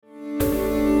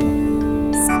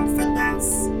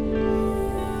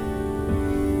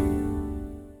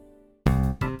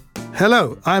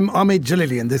Hello, I'm Ahmed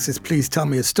Jalili, and this is Please Tell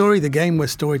Me a Story, the game where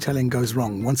storytelling goes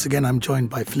wrong. Once again, I'm joined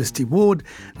by Felicity Ward,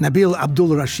 Nabil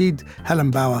Abdul Rashid,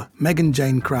 Helen Bauer, Megan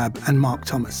Jane Crabb, and Mark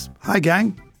Thomas. Hi,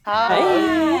 gang.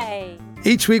 Hi.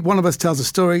 Each week, one of us tells a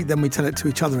story, then we tell it to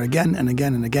each other again and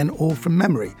again and again, all from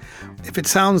memory. If it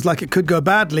sounds like it could go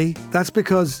badly, that's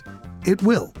because it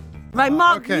will. Right,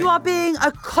 Mark, you are being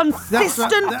a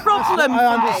consistent problem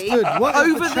for me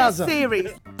over this series.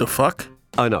 The fuck?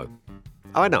 I know.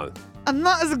 And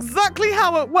that is exactly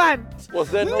how it went.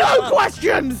 Was there No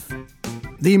questions!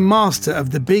 The master of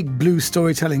the big blue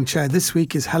storytelling chair this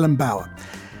week is Helen Bauer.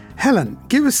 Helen,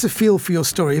 give us a feel for your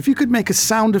story. If you could make a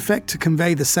sound effect to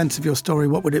convey the sense of your story,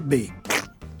 what would it be?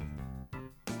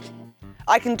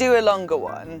 I can do a longer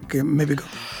one. Okay, maybe go.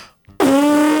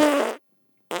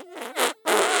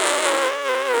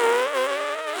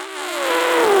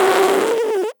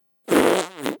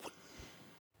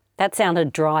 That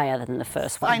sounded drier than the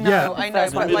first one. I know,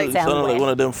 but like... Sounded like one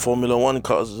of them Formula One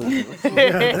cars. Yeah,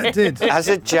 that did. As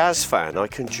a jazz fan, I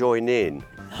can join in.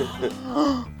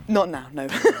 Not now, no.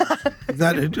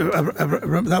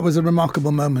 That was a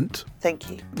remarkable moment. Thank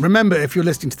you. Remember, if you're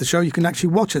listening to the show, you can actually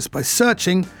watch us by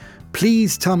searching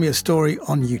Please Tell Me a Story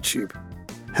on YouTube.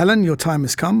 Helen, your time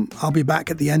has come. I'll be back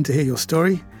at the end to hear your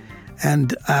story.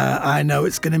 And I know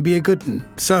it's going to be a good one.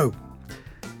 So,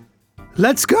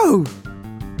 let's go.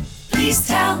 Please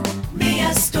tell me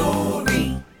a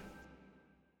story.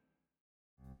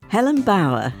 Helen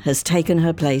Bauer has taken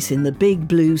her place in the big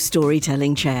blue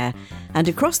storytelling chair, and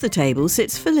across the table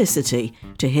sits Felicity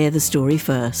to hear the story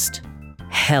first.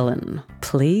 Helen,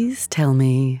 please tell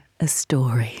me a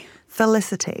story.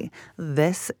 Felicity,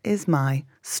 this is my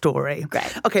story.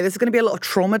 Great. Okay, this is going to be a lot of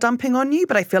trauma dumping on you,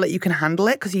 but I feel like you can handle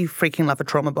it because you freaking love a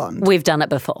trauma bond. We've done it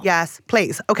before. Yes,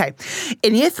 please. Okay.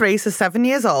 In year 3, so 7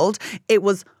 years old, it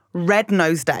was Red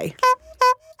Nose Day.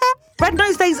 Red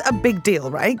Nose Day's a big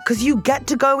deal, right? Because you get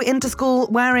to go into school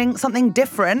wearing something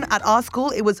different. At our school,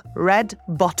 it was red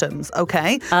bottoms,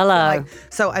 okay? Hello.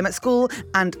 So I'm at school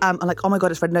and I'm like, oh my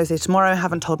God, it's Red Nose Day tomorrow. I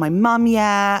haven't told my mum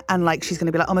yet. And like, she's going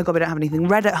to be like, oh my God, we don't have anything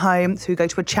red at home. So we go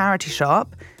to a charity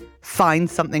shop, find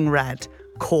something red.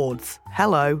 Cords.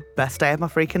 Hello, best day of my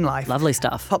freaking life. Lovely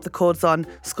stuff. Pop the cords on,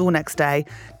 school next day.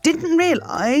 Didn't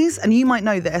realise, and you might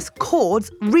know this,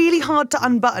 cords really hard to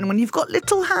unbutton when you've got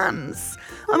little hands.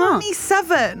 I'm only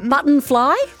 7. Button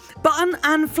fly? Button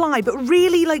and fly, but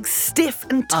really like stiff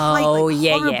and tight, horrible.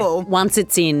 Yeah. Once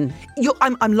it's in.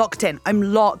 I'm locked in. I'm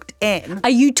locked in.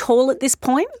 Are you tall at this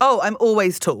point? Oh, I'm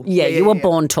always tall. Yeah, you were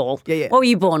born tall. Yeah. What were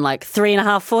you born, like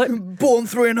 3.5 foot? Born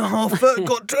 3.5 foot,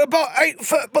 got to about 8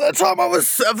 foot by the time I was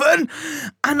 7.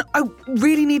 And I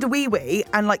really need a wee-wee.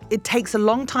 And like, it takes a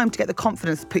long time to get the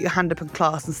confidence to put your hand up in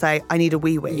class and say, I need a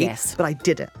wee-wee. Yes. But I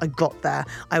did it. I got there.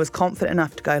 I was confident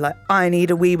enough to go like, I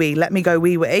need a wee-wee. Let me go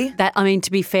wee-wee. That, I mean,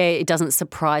 to be fair, it doesn't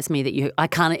surprise me that I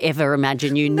can't ever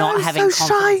imagine you not having so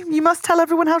confidence. Shy. You must tell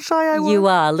everyone how shy I was. You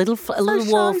are a little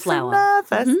wallflower. So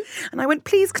nervous. And I went,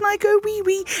 please, can I go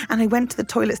wee-wee? And I went to the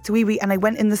toilets to wee-wee and I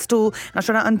went in the stool and I was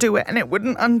trying to undo it and it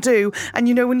wouldn't undo. And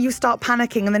you know when you start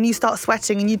panicking and then you start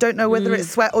sweating and you don't know whether it's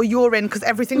sweat or urine because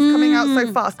everything's coming out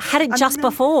so fast. Had it just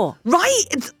before.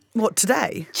 Right. What,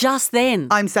 today? Just then.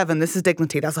 I'm 7. This is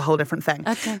dignity. That's a whole different thing.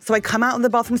 Okay. So I come out of the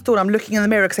bathroom stall and I'm looking in the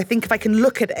mirror because I think if I can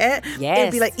look at it,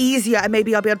 it'll be like easier and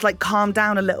maybe I'll be able to like calm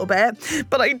down a little bit.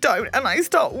 But I don't. And I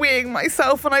start weeing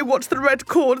myself and I watch the red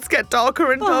cords get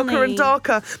darker and darker and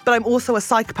darker. But I'm also a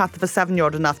psychopath of a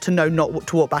 7-year-old enough to know not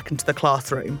to walk back into the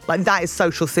classroom. Like that is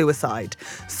social suicide.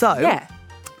 So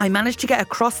I managed to get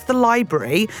across the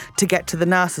library to get to the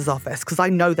nurse's office because I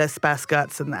know there's spare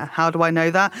skirts in there. How do I know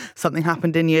that? Something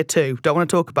happened in year 2. Don't want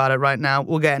to talk about it right now.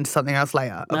 We'll get into something else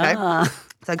later, okay?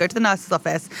 So I go to the nurse's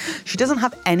office. She doesn't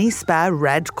have any spare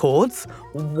red cords.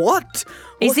 What?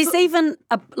 Is this even,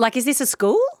 is this a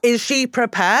school? Is she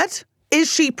prepared?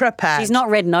 Is she prepared? She's not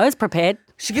red nose prepared.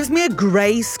 She gives me a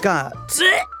grey skirt.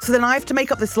 So then I have to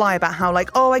make up this lie about how,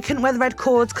 like, oh, I couldn't wear the red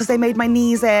cords because they made my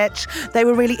knees itch. They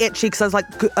were really itchy because I was, like,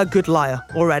 a good liar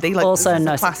already. Like, also, this is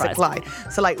no a classic surprise. lie.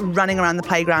 So, like, running around the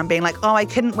playground being like, oh, I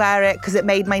couldn't wear it because it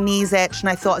made my knees itch and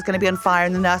I thought it was going to be on fire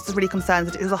and the nurse was really concerned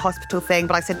that it was a hospital thing.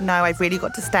 But I said, no, I've really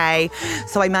got to stay.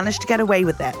 So I managed to get away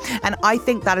with it. And I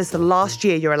think that is the last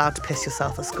year you're allowed to piss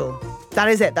yourself at school. That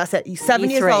is it. That's it. You're 7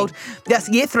 years old. Yes,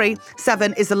 year 3,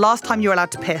 7 is the last time you're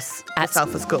allowed to piss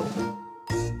yourself at school.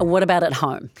 What about at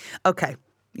home? Okay.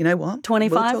 You know what?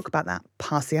 25? We'll talk about that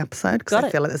past the episode because I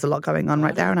feel like there's a lot going on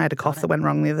right there and I had a cough that went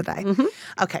wrong the other day.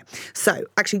 Okay. So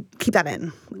actually keep that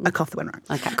in. A cough that went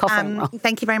wrong. Okay. Cough went wrong.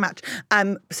 Thank you very much.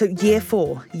 So year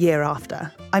 4, year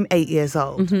after, I'm 8 years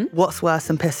old. What's worse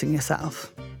than pissing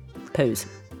yourself? Poos.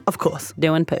 Of course.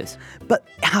 Doing poos. But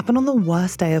it happened on the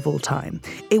worst day of all time.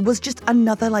 It was just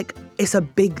another, it's a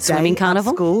big day Swimming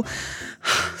carnival? at school.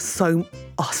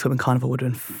 Swimming carnival would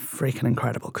have been freaking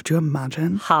incredible. Could you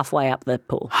imagine? Halfway up the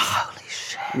pool. Holy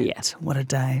shit. Yeah. What a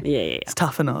day. Yeah. It's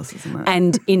tough on us, isn't it?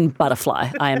 And in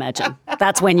butterfly, I imagine.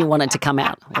 That's when you want it to come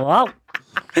out. Whoa.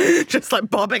 Just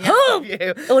bobbing out of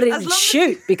you. Or to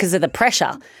shoot because of the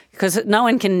pressure. Because no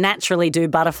one can naturally do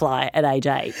butterfly at age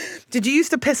 8. Did you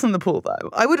used to piss in the pool, though?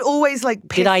 I would always,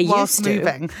 piss I whilst used to?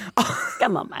 moving.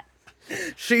 Come on, mate.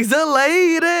 She's a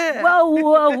lady.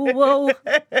 Whoa.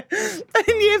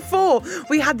 In year 4,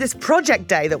 we had this project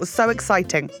day that was so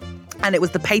exciting. And it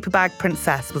was the paper bag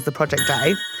princess was the project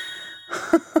day.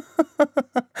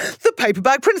 The paper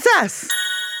bag princess.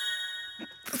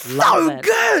 Love it.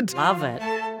 Good. Love it.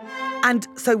 And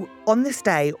so on this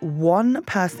day, one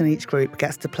person in each group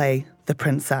gets to play the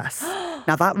princess.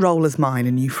 Now that role is mine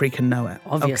and you freaking know it.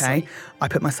 Obviously. Okay? I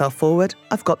put myself forward.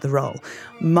 I've got the role.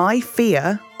 My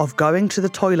fear of going to the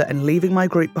toilet and leaving my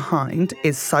group behind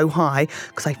is so high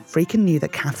because I freaking knew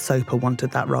that Kath Soper wanted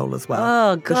that role as well.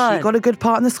 Oh, 'Cause God. She got a good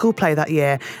part in the school play that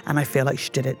year and I feel like she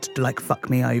did it to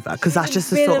fuck me over because that's just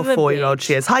the bit sort of of a 4-year-old bitch.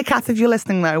 she is. Hi Kath, if you're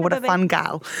listening though, what a fun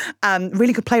gal.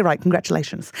 Really good playwright,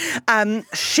 congratulations.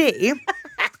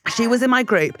 She was in my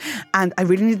group and I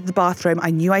really needed the bathroom. I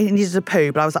knew I needed a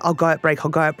poo, but I was like, I'll go at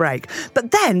break.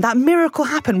 But then that miracle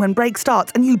happened when break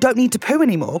starts and you don't need to poo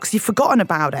anymore because you've forgotten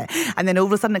about it. And then all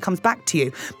of a sudden it comes back to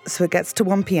you. So it gets to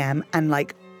 1 p.m. and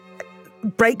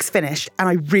break's finished and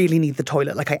I really need the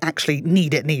toilet. I actually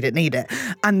need it.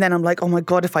 And then I'm like, oh my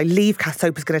God, if I leave, Kath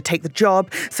Soper's going to take the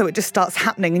job. So it just starts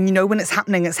happening. And when it's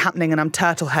happening and I'm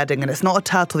turtle heading and it's not a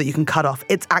turtle that you can cut off.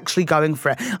 It's actually going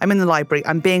for it. I'm in the library.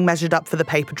 I'm being measured up for the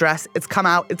paper dress. It's come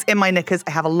out. It's in my knickers.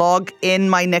 I have a log in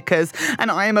my knickers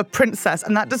and I am a princess.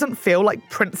 And that doesn't feel like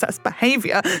princess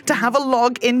behavior to have a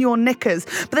log in your knickers.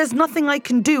 But there's nothing I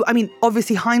can do. I mean,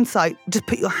 obviously hindsight, just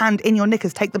put your hand in your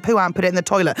knickers, take the poo out and put it in the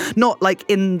toilet. Not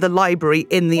in the librry,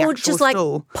 in the Or actual just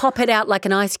stall. pop it out like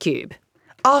an ice cube.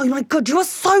 Oh my God, you are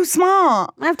so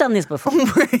smart. I've done this before. But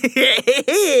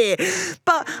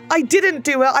I didn't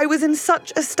do it. I was in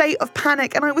such a state of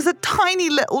panic and I was a tiny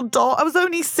little dot. I was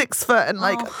only 6 foot and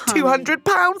 200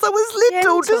 pounds. I was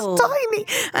little, Gentle. just tiny.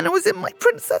 And I was in my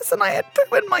princess and I had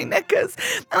poo in my knickers.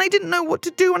 And I didn't know what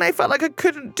to do and I felt like I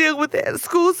couldn't deal with it at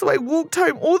school. So I walked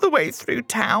home all the way through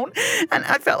town and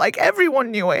I felt like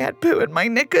everyone knew I had poo in my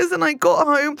knickers. And I got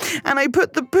home and I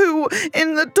put the poo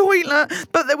in the toilet,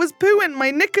 but there was poo in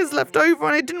my knickers left over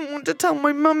and I didn't want to tell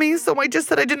my mummy, so I just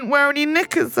said I didn't wear any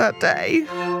knickers that day.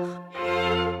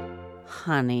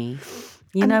 Honey,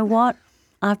 you know what?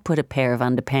 I've put a pair of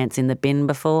underpants in the bin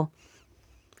before,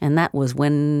 and that was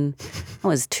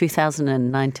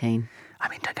 2019. I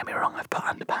mean, don't get me wrong, I've put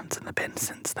underpants in the bin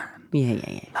since then.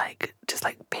 Yeah. Just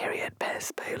period,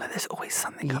 piss, poo, there's always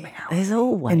something coming out. There's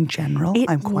always. In general, It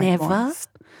I'm quite never moist.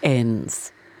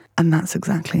 ends. And that's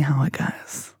exactly how it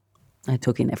goes. I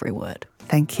took in every word.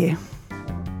 Thank you.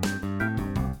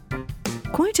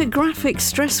 Quite a graphic,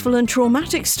 stressful and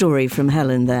traumatic story from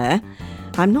Helen there.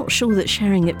 I'm not sure that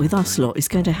sharing it with us lot is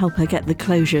going to help her get the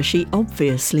closure she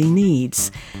obviously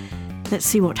needs. Let's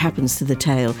see what happens to the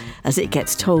tale as it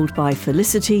gets told by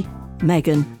Felicity,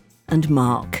 Megan and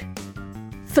Mark.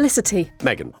 Felicity,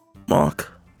 Megan,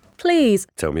 Mark, please.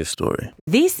 tell me a story.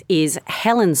 This is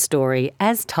Helen's story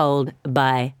as told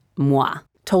by moi.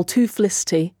 Told to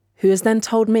Felicity, who has then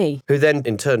told me. Who then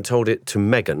in turn told it to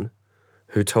Megan,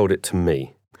 who told it to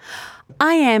me.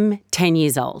 I am 10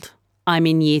 years old. I'm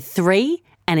in year 3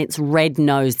 and it's Red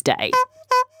Nose Day.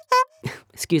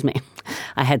 Excuse me.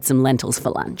 I had some lentils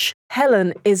for lunch.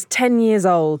 Helen is 10 years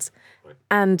old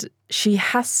and she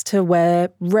has to wear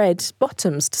red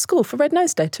bottoms to school for Red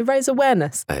Nose Day to raise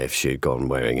awareness. If she had gone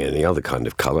wearing any other kind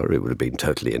of colour, it would have been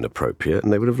totally inappropriate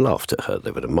and they would have laughed at her.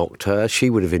 They would have mocked her. She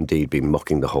would have indeed been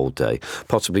mocking the whole day,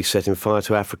 possibly setting fire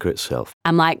to Africa itself.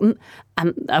 I'm like,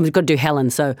 I've got to do Helen,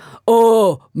 so,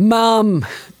 oh, Mum.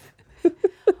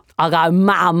 I go,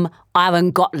 Mum, I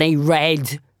haven't got any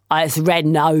red. It's Red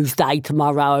Nose Day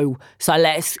tomorrow, so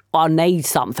I need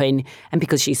something. And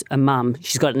because she's a mum,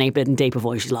 she's got an even deeper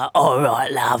voice. She's like, all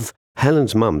right, love.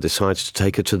 Helen's mum decides to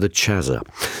take her to the Chazza.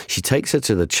 She takes her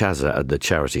to the Chazza at the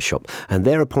charity shop and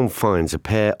thereupon finds a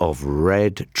pair of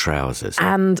red trousers.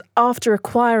 And after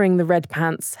acquiring the red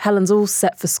pants, Helen's all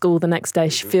set for school the next day.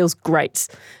 She feels great.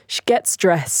 She gets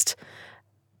dressed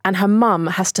and her mum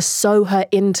has to sew her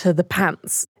into the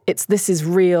pants. This is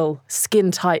real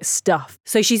skin-tight stuff.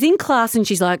 So she's in class and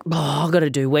she's like, I've got to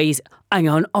do wheeze. Hang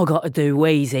on, I've got to do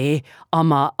wheeze here.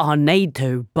 I need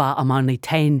to, but I'm only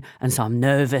 10 and so I'm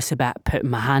nervous about putting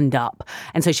my hand up.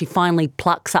 And so she finally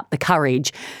plucks up the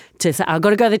courage to say, I've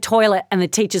got to go to the toilet. And the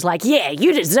teacher's like, yeah,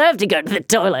 you deserve to go to the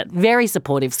toilet. Very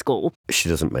supportive school. She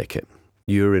doesn't make it.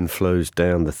 Urine flows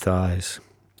down the thighs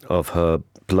of her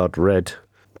blood red,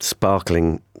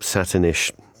 sparkling,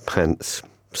 satinish pants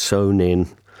sewn in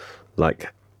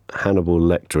like Hannibal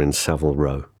Lecter in Savile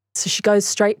Row. So she goes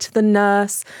straight to the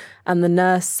nurse, and the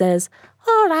nurse says,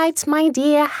 all right, my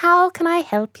dear, how can I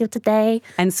help you today?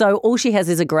 And so all she has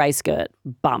is a grey skirt.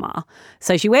 Bummer.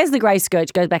 So she wears the grey skirt,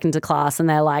 she goes back into class, and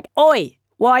they're like, oi,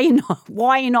 why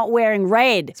are you not wearing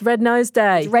red? It's Red Nose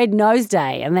Day. It's Red Nose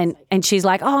Day. And she's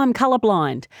like, oh, I'm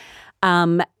colourblind.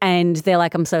 And they're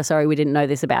like, I'm so sorry, we didn't know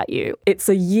this about you. It's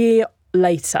a year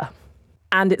later,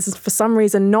 and it's for some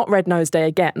reason not Red Nose Day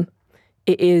again.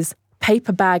 It is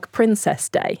Paper Bag Princess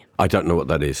Day. I don't know what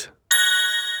that is.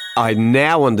 I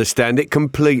now understand it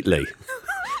completely.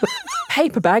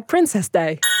 Paper Bag Princess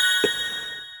Day.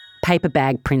 Paper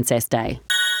Bag Princess Day.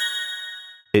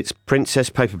 It's Princess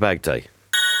Paper Bag Day.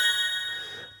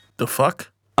 The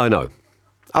fuck? I know.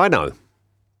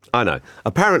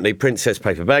 Apparently, Princess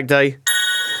Paper Bag Day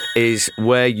is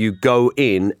where you go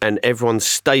in and everyone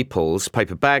staples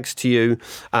paper bags to you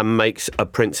and makes a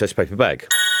princess paper bag.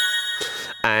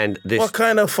 And this... What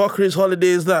kind of fuckery's holiday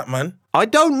is that, man? I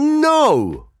don't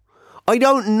know.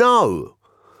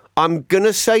 I'm going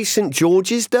to say St.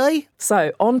 George's Day.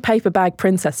 So, on Paper Bag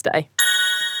Princess Day,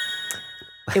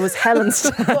 it was Helen's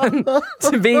turn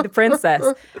to be the princess.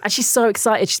 And she's so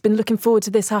excited. She's been looking forward to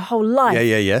this her whole life.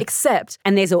 Yeah. Except...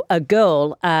 And there's a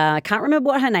girl, I can't remember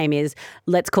what her name is,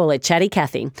 let's call it Chatty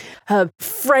Cathy. her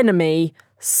frenemy,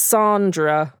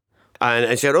 Sandra... And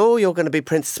she said, oh, you're going to be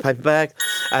Princess Paper Bag.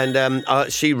 And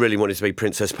she really wanted to be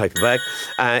Princess Paper Bag,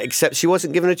 except she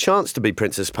wasn't given a chance to be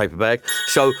Princess Paper Bag.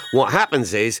 So what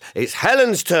happens is, it's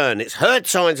Helen's turn. It's her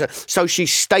time. So she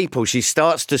staples. She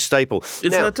starts to staple.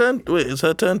 It's her turn? Wait, it's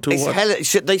her turn to It's what? Helen.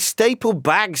 They staple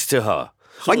bags to her.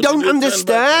 So I don't is it turn by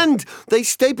understand. They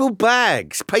staple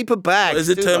bags, paper bags. Is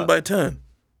it to turn her. by turn?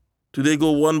 Do they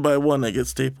go one by one and get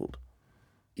stapled?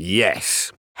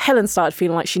 Yes. Helen started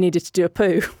feeling like she needed to do a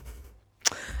poo.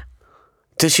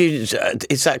 Does she?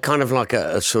 Is that kind of like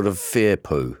a sort of fear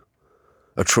poo,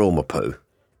 a trauma poo?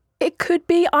 It could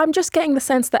be. I'm just getting the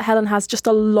sense that Helen has just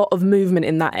a lot of movement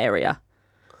in that area.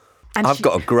 And I've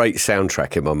got a great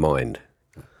soundtrack in my mind.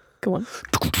 Go on.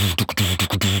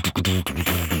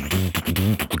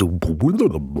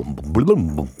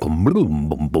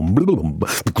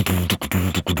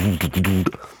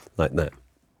 Like that.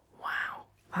 Wow,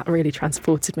 that really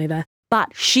transported me there.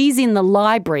 But she's in the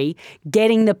library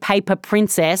getting the paper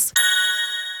princess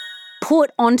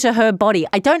put onto her body.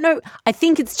 I don't know. I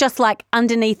think it's just like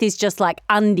underneath is just like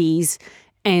undies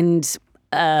and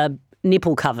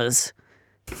nipple covers.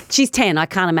 She's 10. I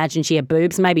can't imagine she had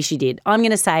boobs. Maybe she did. I'm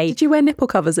going to say... Did you wear nipple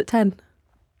covers at 10?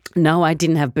 No, I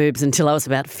didn't have boobs until I was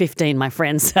about 15, my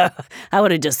friend. So I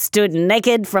would have just stood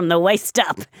naked from the waist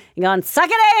up and gone, suck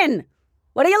it in.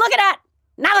 What are you looking at?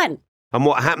 Nothing. And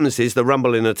what happens is the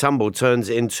rumble in a tumble turns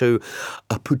into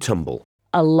a poo-tumble.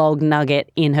 A log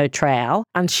nugget in her trow.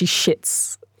 And she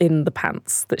shits in the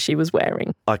pants that she was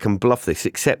wearing. I can bluff this,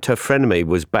 except her frenemy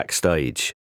was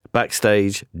backstage.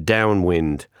 Backstage,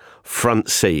 downwind, front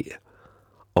seat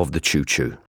of the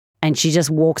choo-choo. And she just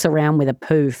walks around with a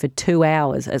poo for 2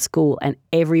 hours at school and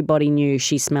everybody knew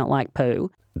she smelt like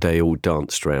poo. They all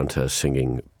danced around her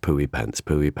singing, pooey pants,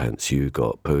 you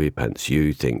got pooey pants,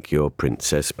 you think you're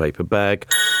Princess Paper Bag,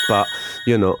 but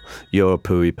you're not, you're a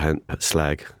pooey pant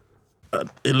slag. At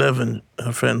 11,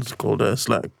 her friends called her a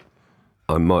slag.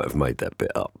 I might have made that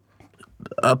bit up.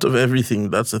 Out of everything,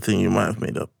 that's the thing you might have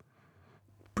made up.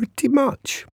 Pretty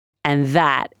much. And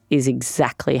that is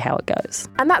exactly how it goes.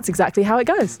 And that's exactly how it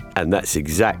goes. And that's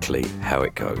exactly how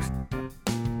it goes.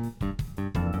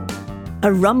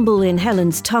 A rumble in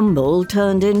Helen's tumble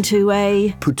turned into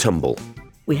a... Poo-tumble.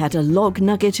 We had a log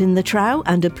nugget in the trow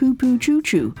and a poo-poo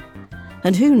choo-choo.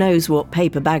 And who knows what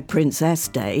Paper Bag Princess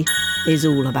Day is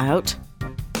all about.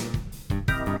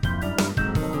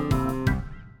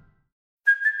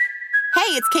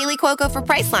 Hey, it's Kaylee Cuoco for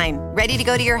Priceline. Ready to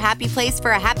go to your happy place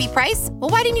for a happy price? Well,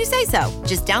 why didn't you say so?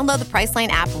 Just download the Priceline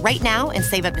app right now and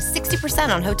save up to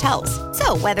 60% on hotels.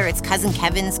 So whether it's Cousin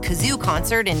Kevin's Kazoo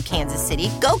Concert in Kansas City,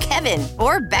 go Kevin,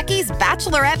 or Becky's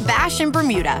Bachelorette Bash in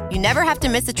Bermuda, you never have to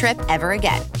miss a trip ever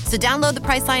again. So download the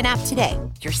Priceline app today.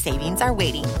 Your savings are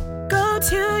waiting. Go to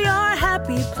your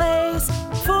happy place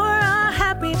for a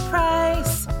happy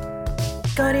price.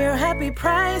 Go to your happy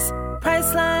price,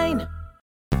 Priceline.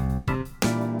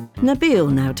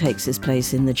 Nabil now takes his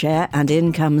place in the chair, and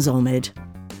in comes Omid.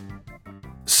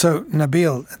 So,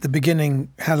 Nabil, at the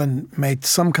beginning, Helen made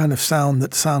some kind of sound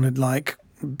that sounded like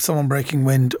someone breaking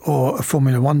wind or a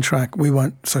Formula One track. We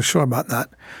weren't so sure about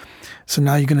that. So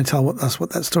now you're going to tell us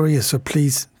what that story is. So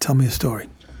please tell me a story.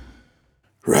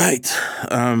 Right.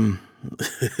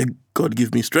 God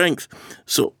give me strength.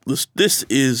 So this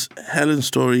is Helen's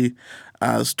story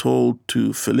as told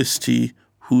to Felicity,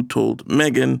 who told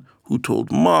Megan, who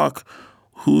told Mark,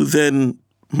 who then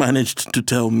managed to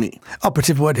tell me.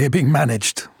 Operative word here being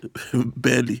managed.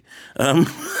 Barely.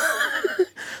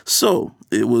 So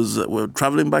it was, we're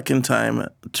traveling back in time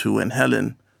to when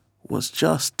Helen was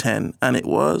just 10, and it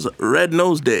was Red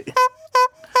Nose Day.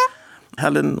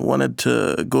 Helen wanted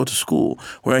to go to school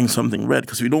wearing something red,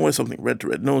 because if you don't wear something red to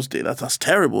Red Nose Day, that's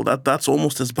terrible. That's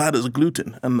almost as bad as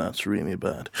gluten, and that's really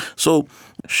bad. So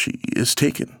she is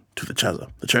taken to the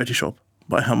Chaza, the charity shop,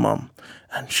 by her mum,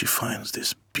 and she finds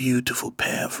this beautiful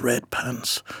pair of red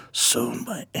pants sewn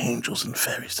by angels and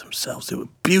fairies themselves. They were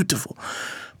beautiful.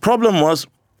 Problem was,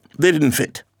 they didn't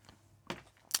fit.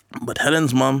 But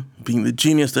Helen's mum, being the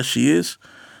genius that she is,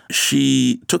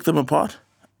 she took them apart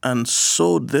and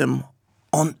sewed them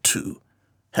onto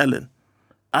Helen.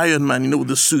 Iron Man, with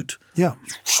the suit. Yeah.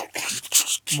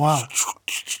 Wow.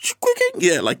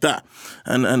 Yeah, like that.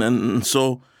 And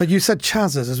so... But you said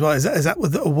chazas as well. Is that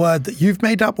a word that you've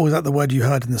made up, or was that the word you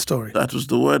heard in the story? That was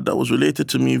the word that was related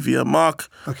to me via Mark.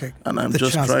 Okay. And I'm The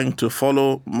just chaza. trying to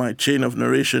follow my chain of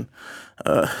narration.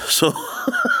 So,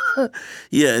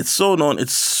 yeah, it's sewn on.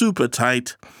 It's super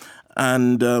tight.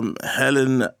 And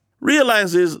Helen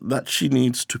realizes that she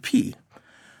needs to pee.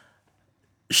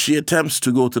 She attempts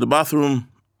to go to the bathroom,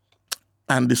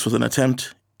 and this was an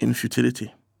attempt in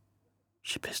futility.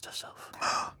 She pissed herself.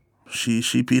 She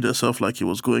peed herself like it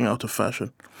was going out of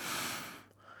fashion.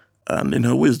 And in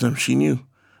her wisdom, she knew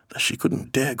that she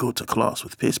couldn't dare go to class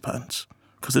with piss pants.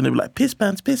 Because then they'd be like, piss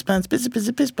pants, piss pants, piss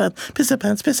pants, piss pants, piss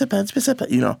pants, piss pants, piss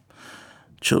pants.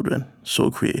 Children, so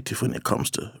creative when it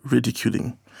comes to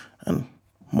ridiculing and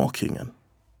mocking and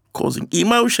causing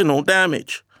emotional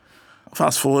damage.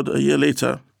 Fast forward a year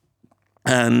later,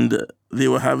 and they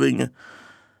were having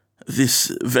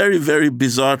this very, very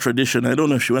bizarre tradition. I don't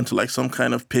know if she went to some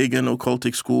kind of pagan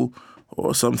occultic school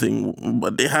or something,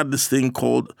 but they had this thing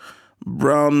called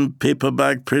Brown Paper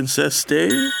Bag Princess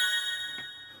Day.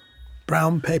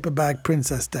 Brown Paper Bag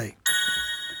Princess Day.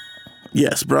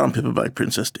 Yes, Brown Paper Bag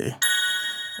Princess Day.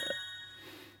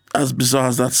 As bizarre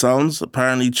as that sounds,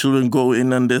 apparently children go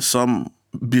in and there's some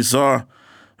bizarre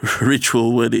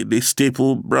ritual where they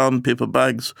staple brown paper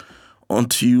bags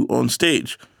onto you on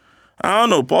stage. I don't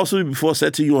know, possibly before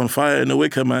setting you on fire in a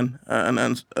wicker man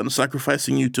and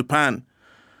sacrificing you to Pan,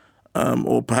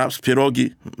 or perhaps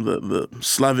Pierogi, the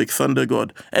Slavic thunder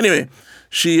god. Anyway,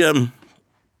 she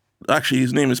actually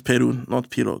his name is Perun,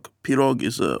 not Pirog. Pirog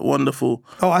is a wonderful.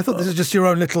 Oh, I thought this was just your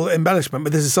own little embellishment,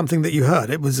 but this is something that you heard.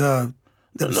 It was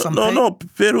there was some no.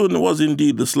 Perun was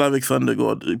indeed the Slavic thunder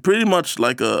god, pretty much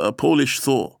like a Polish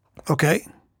Thor. Okay.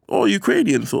 Or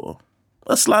Ukrainian Thor,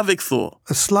 a Slavic Thor.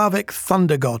 A Slavic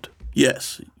thunder god.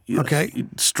 Yes. Okay.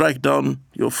 He'd strike down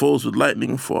your foes with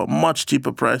lightning for a much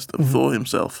cheaper price than Thor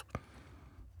himself.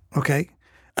 Okay.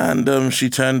 And she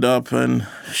turned up and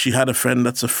she had a friend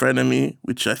that's a frenemy,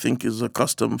 which I think is a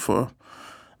custom for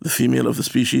the female of the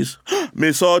species.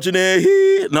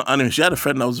 Misogyny! No, anyway, she had a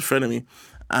friend that was a frenemy.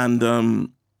 And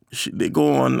they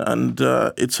go on and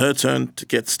it's her turn to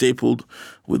get stapled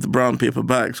with brown paper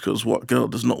bags, because what girl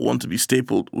does not want to be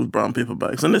stapled with brown paper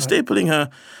bags? And they're stapling her.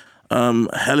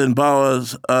 Helen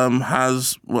Bowers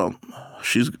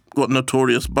she's got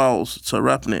Notorious Bowels. It's her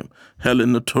rap name.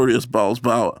 Helen Notorious Bowles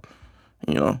Bauer.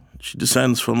 She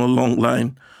descends from a long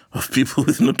line of people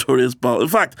with notorious bowels. In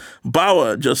fact,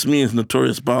 Bauer just means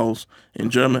notorious bowels in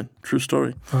German. True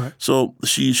story. Right. So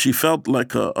she felt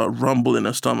like a rumble in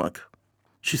her stomach.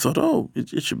 She thought,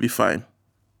 it should be fine.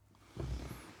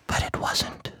 But it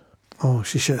wasn't. Oh,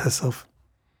 she shit herself.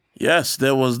 Yes,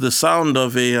 there was the sound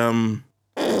of a...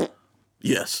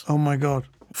 Yes. Oh, my God.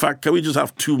 In fact, can we just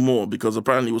have two more? Because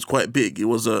apparently it was quite big. It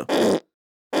was a...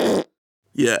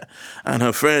 Yeah. And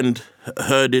her friend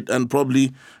heard it and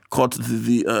probably caught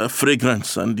the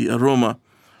fragrance and the aroma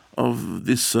of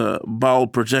this bowel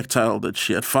projectile that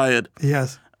she had fired.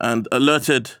 Yes. And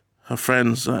alerted her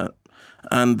friends,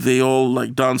 and they all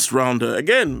danced around her.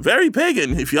 Again, very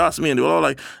pagan, if you ask me. And they were all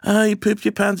like, you pooped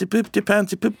your pants, you pooped your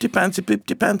pants, you pooped your pants, you pooped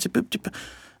your pants, you pooped your pants.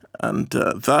 And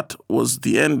that was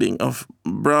the ending of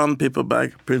Brown Paper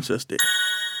Bag Princess Day.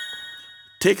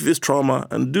 Take this trauma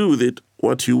and do with it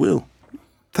what you will.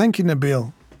 Thank you,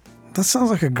 Nabil. That sounds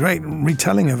like a great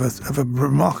retelling of a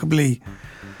remarkably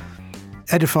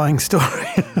edifying story.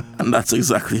 And that's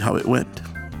exactly how it went.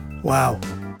 Wow.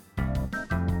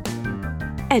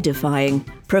 Edifying,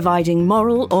 providing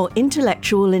moral or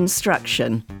intellectual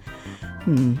instruction.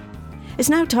 It's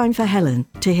now time for Helen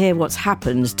to hear what's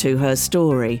happened to her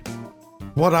story.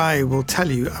 What I will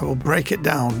tell you, I will break it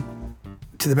down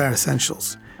to the bare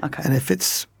essentials. Okay. And if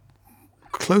it's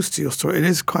close to your story, it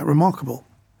is quite remarkable.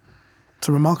 It's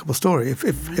a remarkable story, if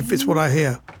it's what I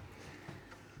hear.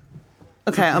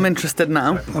 Okay, I'm interested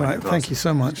now. All right, thank you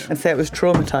so much. I'd say it was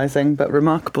traumatising, but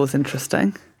remarkable is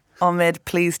interesting. Ahmed,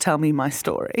 please tell me my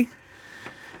story.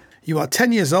 You are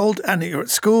 10 years old and you're at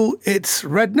school. It's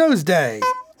Red Nose Day.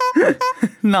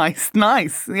 Nice,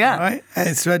 yeah. All right, and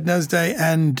it's Red Nose Day,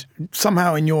 and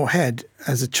somehow in your head,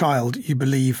 as a child, you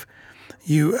believe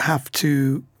you have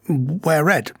to wear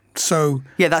red. So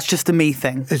yeah, that's just a me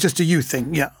thing. It's just a you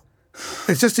thing, yeah.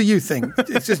 It's just a you thing.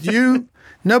 It's just you,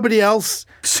 nobody else.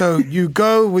 So you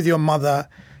go with your mother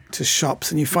to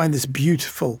shops and you find this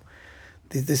beautiful,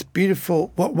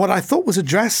 what I thought was a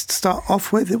dress to start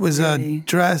off with. It was a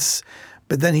dress,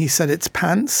 but then he said it's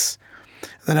pants.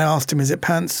 Then I asked him, is it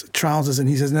pants, trousers? And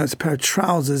he says, no, it's a pair of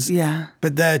trousers. Yeah.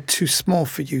 But they're too small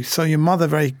for you. So your mother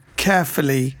very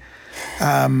carefully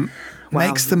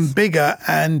makes them bigger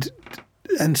and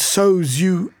sews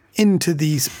you into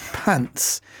these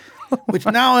pants, which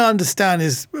now I understand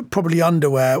is probably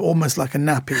underwear, almost like a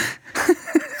nappy.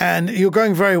 And you're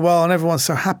going very well and everyone's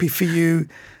so happy for you.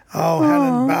 Oh,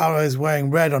 Helen Bauer is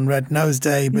wearing red on Red Nose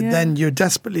Day, but then you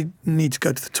desperately need to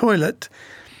go to the toilet,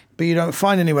 but you don't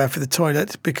find anywhere for the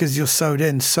toilet because you're sewed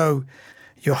in. So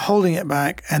you're holding it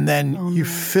back and then you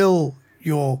fill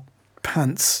your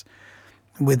pants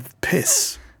with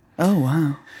piss. Oh,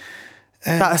 wow.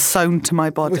 That is sewn to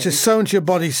my body. Which is sewn to your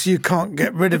body so you can't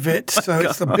get rid of it. So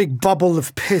it's a big bubble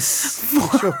of piss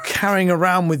which you're carrying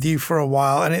around with you for a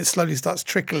while and it slowly starts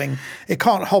trickling. It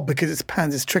can't hold because it's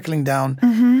pants, it's trickling down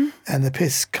and the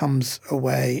piss comes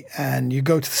away and you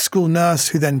go to the school nurse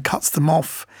who then cuts them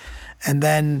off and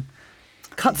then...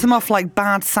 Cuts them off like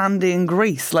bad sandy and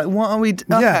grease. Like, what are we... Okay.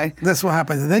 Yeah, that's what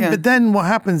happens. But then what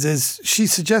happens is she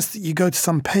suggests that you go to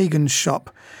some pagan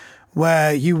shop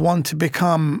where you want to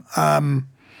become, I've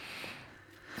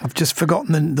just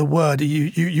forgotten the word.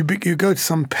 You go to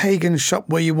some pagan shop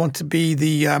where you want to be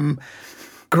the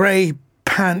grey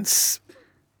pants,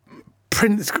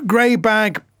 grey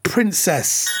bag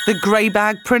princess. The grey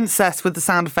bag princess with the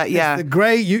sound effect, yeah. The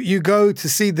grey, you go to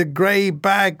see the grey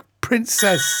bag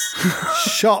princess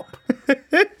shop.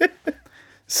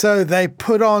 So they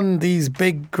put on these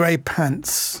big grey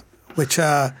pants, which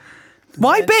are...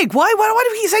 Why big? Why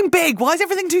do we keep saying big? Why is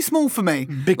everything too small for me?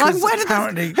 Because who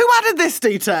added this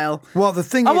detail? Well, the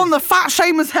thing I want the fat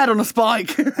shamer's head on a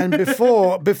spike. And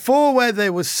before where they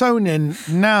were sewn in,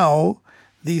 now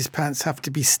these pants have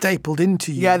to be stapled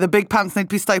into you. Yeah, the big pants need to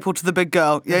be stapled to the big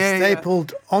girl. Yeah,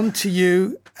 stapled onto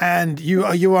you, and you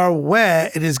are aware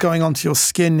it is going onto your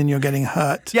skin and you're getting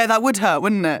hurt. Yeah, that would hurt,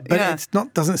 wouldn't it? But it's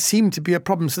not. Doesn't seem to be a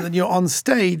problem. So then you're on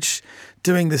stage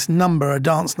doing this number, a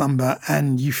dance number,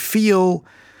 and you feel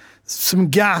some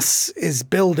gas is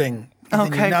building.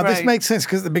 Okay, now great. this makes sense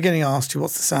because at the beginning I asked you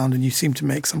what's the sound, and you seem to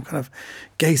make some kind of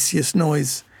gaseous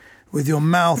noise with your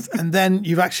mouth, and then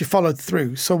you've actually followed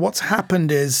through. So what's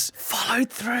happened is followed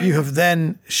through. You have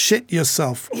then shit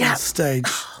yourself on stage.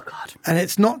 Oh God! And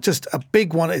it's not just a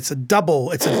big one; it's a double.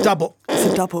 It's a double.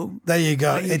 There you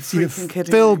go. You've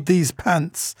filled these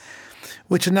pants,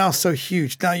 which are now so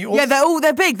huge. Now you also,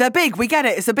 they're big. They're big. We get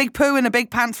it. It's a big poo and a big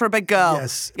pants for a big girl.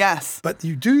 Yes. But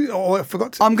you do. Oh, I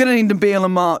forgot to. I'm going to need Nabil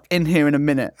and Mark in here in a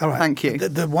minute. All right. Thank you.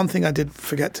 The one thing I did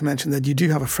forget to mention that you do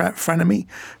have a frenemy.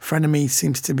 Frenemy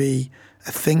seems to be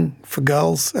a thing for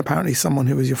girls. Apparently, someone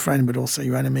who is your friend but also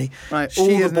your enemy. Right. All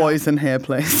the boys in here,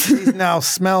 please. She's now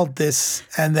smelled this,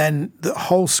 and then the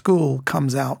whole school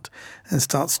comes out and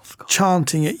starts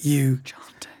chanting at you.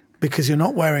 Because you're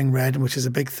not wearing red, which is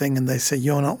a big thing, and they say,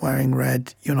 you're not wearing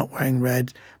red,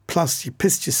 plus you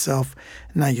pissed yourself,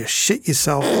 now you shit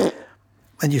yourself,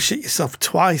 and you shit yourself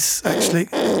twice, actually.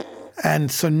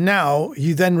 And so now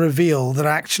you then reveal that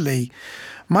actually,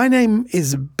 my name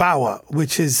is Bauer,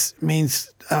 which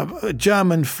means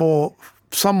German for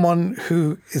someone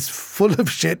who is full of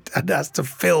shit and has to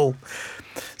fill.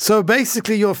 So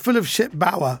basically, you're full of shit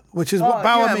Bauer, which is what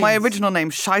Bauer means. My original name,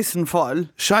 Scheissenvoll.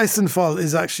 Scheissenvoll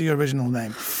is actually your original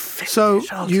name. So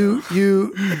you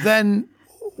then,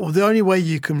 the only way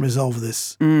you can resolve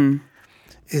this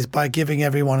is by giving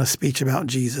everyone a speech about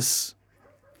Jesus.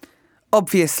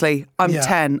 Obviously, I'm Yeah.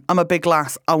 10. I'm a big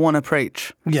lass. I want to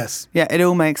preach. Yes. Yeah, it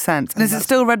all makes sense. And is it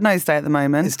still Red Nose Day at the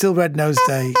moment? It's still Red Nose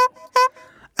Day.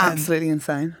 Absolutely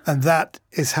insane. And that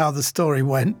is how the story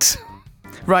went.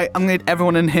 Right, I'm going to need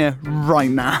everyone in here right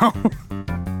now.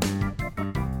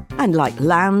 And like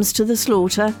lambs to the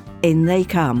slaughter, in they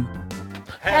come.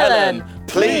 Helen,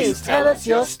 please tell us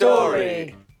your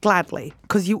story. Gladly,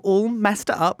 because you all messed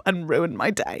it up and ruined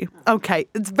my day. Okay,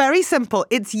 it's very simple.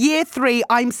 It's year 3.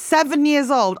 I'm 7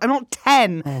 years old. I'm not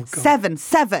 10. Oh, God.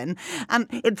 7. And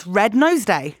it's Red Nose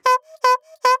Day.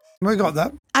 We got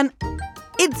that. And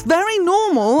it's very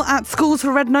normal at schools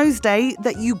for Red Nose Day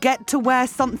that you get to wear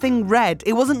something red.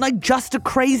 It wasn't like just a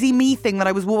crazy me thing that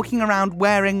I was walking around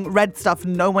wearing red stuff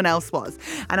and no one else was.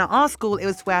 And at our school, it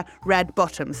was to wear red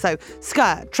bottoms. So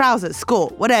skirt, trousers,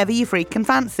 skirt, whatever you freaking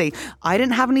fancy. I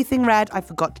didn't have anything red. I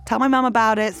forgot to tell my mum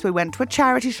about it. So we went to a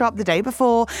charity shop the day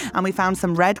before and we found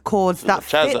some red cords that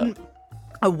fit.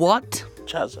 A what?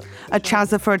 Chazza. A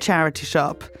chazza for a charity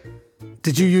shop.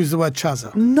 Did you use the word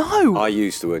chazza? No. I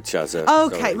used the word chazza.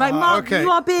 Okay, right, Mark, okay. you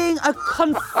are being a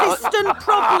consistent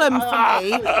problem for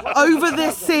me over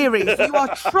this series. You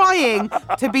are trying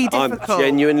to be difficult. I'm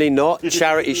genuinely not.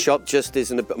 Charity shop just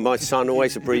isn't. My son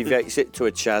always abbreviates it to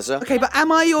a chazza. Okay, but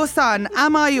am I your son?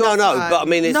 Am I your son? No, but I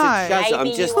mean, it's no. a chazza. I'm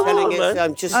just telling it.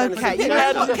 I'm just saying Okay, it's you a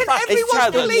know chazza. what? Can It's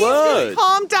everyone chazza's please word.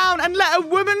 calm down and let a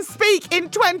woman speak in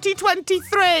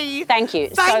 2023? Thank you.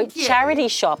 Thank you. Charity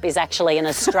shop is actually an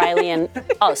Australian...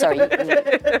 Oh, sorry. I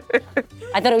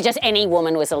thought it was just any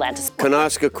woman was allowed to speak. Can I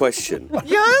ask a question?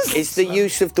 Yes? Is the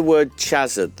use of the word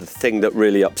chazza the thing that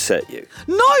really upset you?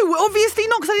 No, obviously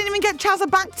not, because I didn't even get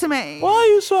Chazza back to me. Why are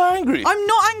you so angry? I'm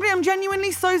not angry. I'm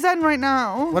genuinely so zen right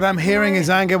now. What I'm hearing is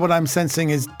anger. What I'm sensing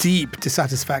is deep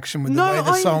dissatisfaction with the way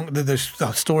the song, the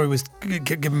story was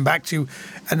given back to you.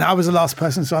 And I was the last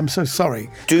person, so I'm so sorry.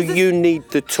 Do you need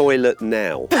the toilet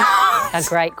now? A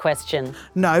great question.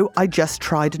 No, I just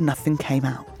tried and nothing came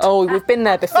out. Oh, we've been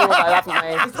there before, though, haven't we?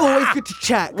 It's always good to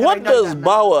check. What does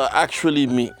Bauer actually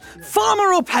mean?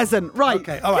 Farmer or peasant? Right.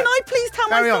 Okay, all right. Can I please tell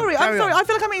Carry my on, story? carry I'm sorry. on. I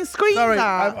feel like I'm being screamed Sorry,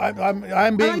 at. I'm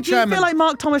And being I do chairman. feel like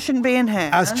Mark Thomas shouldn't be in here.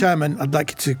 As chairman, I'd like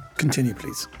you to continue,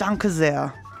 please. Danke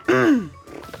sehr.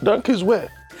 Donkey's where?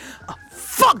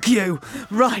 Fuck you!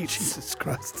 Right. Jesus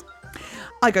Christ.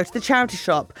 I go to the charity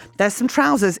shop. There's some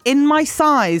trousers in my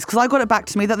size because I got it back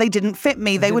to me that they didn't fit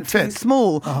me. They were too fit?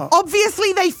 small.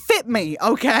 Obviously, they fit me,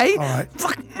 okay? All right.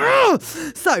 Fuck.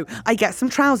 So I get some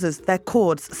trousers. They're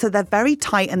cords, so they're very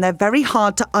tight and they're very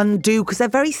hard to undo because they're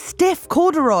very stiff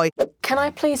corduroy. Can I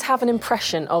please have an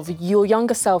impression of your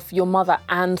younger self, your mother,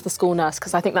 and the school nurse?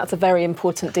 Because I think that's a very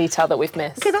important detail that we've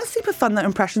missed. Okay, that's super fun that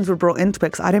impressions were brought into it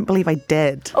because I don't believe I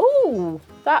did. Oh,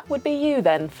 that would be you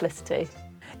then, Felicity.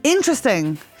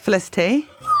 Interesting, Felicity.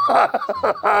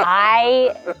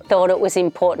 I thought it was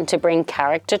important to bring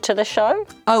character to the show.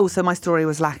 Oh, so my story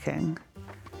was lacking.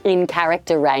 In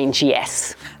character range,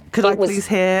 yes. Could I please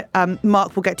hear,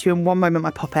 Mark, we'll get to you in one moment, my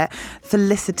puppet.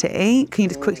 Felicity, can you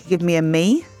just quickly give me a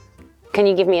me? Can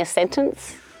you give me a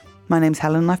sentence? My name's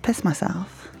Helen and I've pissed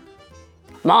myself.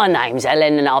 My name's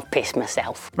Helen and I've pissed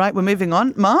myself. Right, we're moving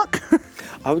on. Mark?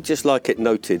 I would just like it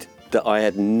noted that I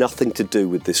had nothing to do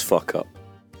with this fuck up.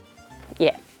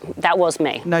 Yeah, that was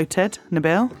me. Noted.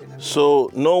 Nabil?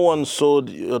 So no one sewed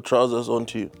your trousers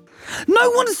onto you? No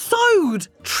one sewed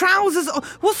trousers.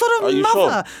 What sort Are of you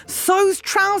mother sure? sews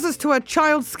trousers to her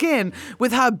child's skin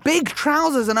with her big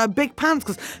trousers and her big pants?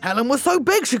 Because Helen was so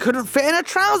big she couldn't fit in her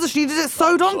trousers. She needed it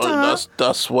sewed onto her.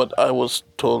 That's what I was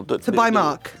told. That So they by do.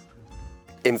 Mark.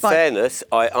 In fairness,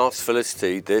 I asked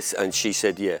Felicity this and she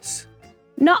said yes.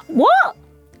 No, what?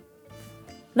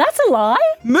 That's a lie.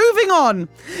 Moving on.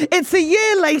 It's a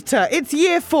year later. It's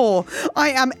year 4. I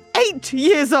am 8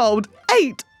 years old.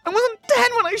 8. I wasn't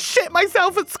 10 when I shit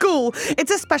myself at school. It's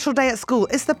a special day at school.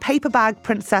 It's the paper bag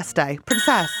princess day.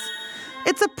 Princess.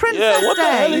 It's a princess what the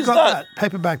day. hell You is got that? that?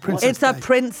 Paper bag princess. It's a Day.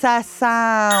 princess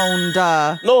sound.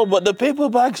 No, but the paper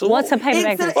bags. What's a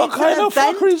paper bag? What kind of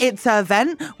event. fuckery? It's an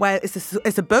event where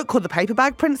it's a book called The Paper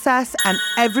Bag Princess, and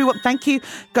everyone, thank you,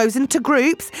 goes into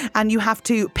groups, and you have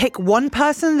to pick one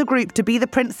person in the group to be the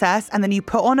princess, and then you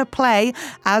put on a play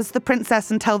as the princess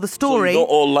and tell the So story. you don't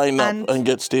all line up and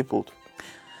get stapled.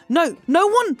 No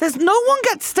one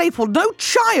gets stapled. No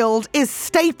child is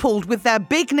stapled with their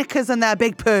big knickers and their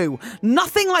big poo.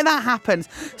 Nothing like that happens.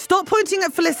 Stop pointing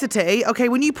at Felicity. Okay,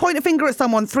 when you point a finger at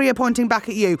someone, 3 are pointing back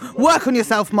at you. Work on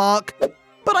yourself, Mark.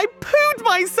 But I pooed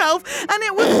myself and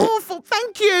it was awful. awful.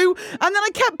 Thank you. And then I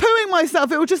kept pooing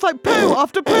myself. It was just like poo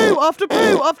after poo after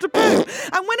poo after poo.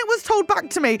 And when it was told back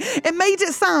to me, it made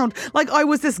it sound like I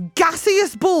was this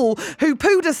gaseous ball who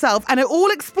pooed herself and it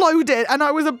all exploded. And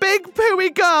I was a big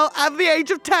pooey girl at the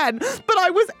age of 10. But I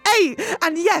was 8.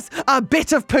 And yes, a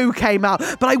bit of poo came out.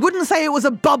 But I wouldn't say it was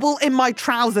a bubble in my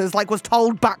trousers like was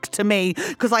told back to me,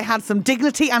 because I had some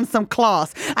dignity and some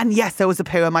class. And yes, there was a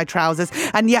poo in my trousers.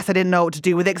 And yes, I didn't know what to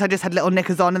do with it because I just had little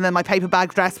knickers on, and then my paper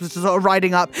bag dress was just sort of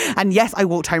riding up. And yes, I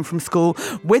walked home from school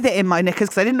with it in my knickers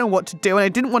because I didn't know what to do and I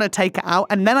didn't want to take it out.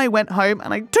 And then I went home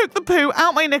and I took the poo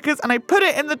out my knickers and I put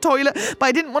it in the toilet, but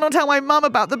I didn't want to tell my mum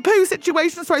about the poo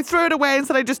situation, so I threw it away and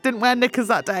said I just didn't wear knickers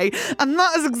that day. And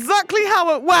that is exactly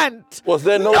how it went. Was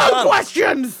there no No dance?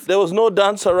 questions! There was no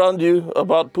dance around you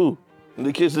about poo. In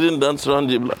the case they didn't dance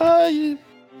around you, like, you...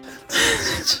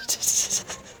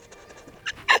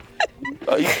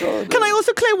 Can I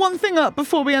also clear one thing up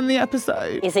before we end the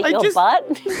episode? Is it your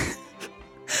butt?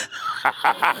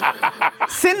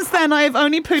 Since then, I have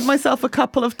only pooed myself a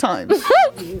couple of times.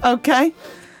 Okay?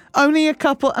 Only a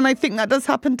couple, and I think that does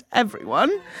happen to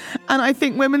everyone. And I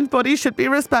think women's bodies should be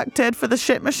respected for the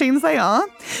shit machines they are.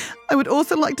 I would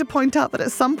also like to point out that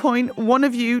at some point, one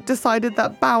of you decided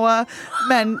that Bauer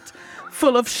meant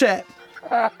full of shit,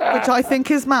 which I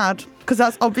think is mad, because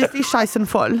that's obviously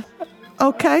scheißenvoll.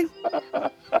 Okay?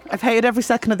 I've hated every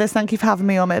second of this. Thank you for having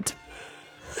me, Omid.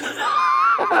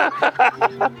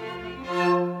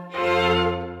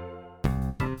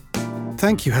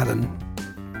 Thank you, Helen.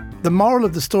 The moral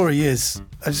of the story is,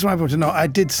 I just want everyone to know, I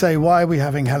did say, why are we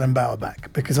having Helen Bauer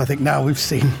back? Because I think now we've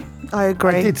seen. I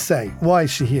agree. I did say, why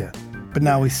is she here? But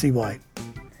now we see why.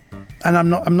 And I'm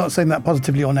not saying that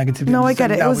positively or negatively. No, I get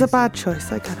it. It was a bad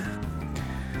choice. I get it.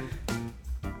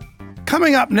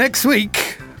 Coming up next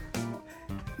week,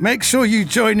 make sure you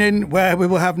join in where we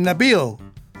will have Nabil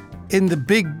in the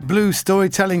big blue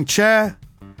storytelling chair.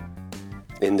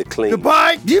 In the clean.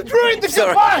 Goodbye. You ruined the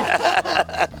Sorry.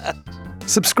 goodbye.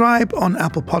 Subscribe on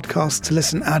Apple Podcasts to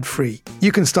listen ad-free.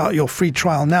 You can start your free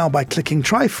trial now by clicking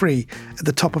Try Free at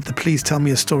the top of the Please Tell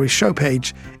Me a Story show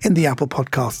page in the Apple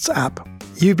Podcasts app.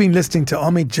 You've been listening to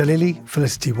Omid Jalili,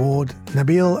 Felicity Ward,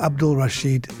 Nabil Abdul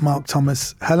Rashid, Mark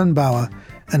Thomas, Helen Bauer,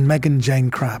 and Megan Jane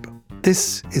Crabb.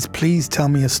 This is Please Tell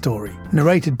Me a Story,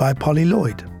 narrated by Polly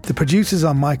Lloyd. The producers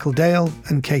are Michael Dale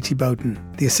and Katie Bowden.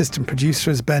 The assistant producer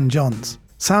is Ben Johns.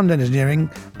 Sound engineering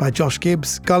by Josh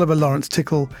Gibbs, Gulliver Lawrence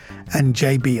Tickle, and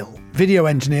Jay Beale. Video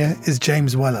engineer is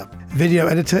James Weller. Video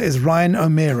editor is Ryan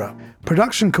O'Meara.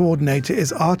 Production coordinator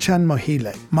is Archan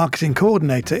Mohile. Marketing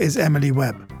coordinator is Emily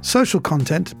Webb. Social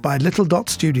content by Little Dot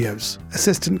Studios.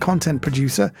 Assistant content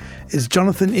producer is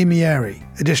Jonathan Imieri.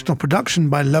 Additional production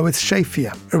by Lois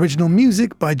Shafier. Original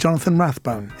music by Jonathan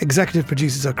Rathbone. Executive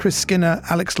producers are Chris Skinner,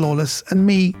 Alex Lawless, and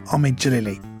me, Omid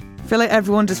Jalili. I feel like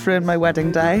everyone just ruined my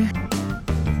wedding day.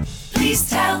 Please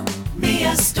tell me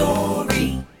a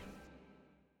story.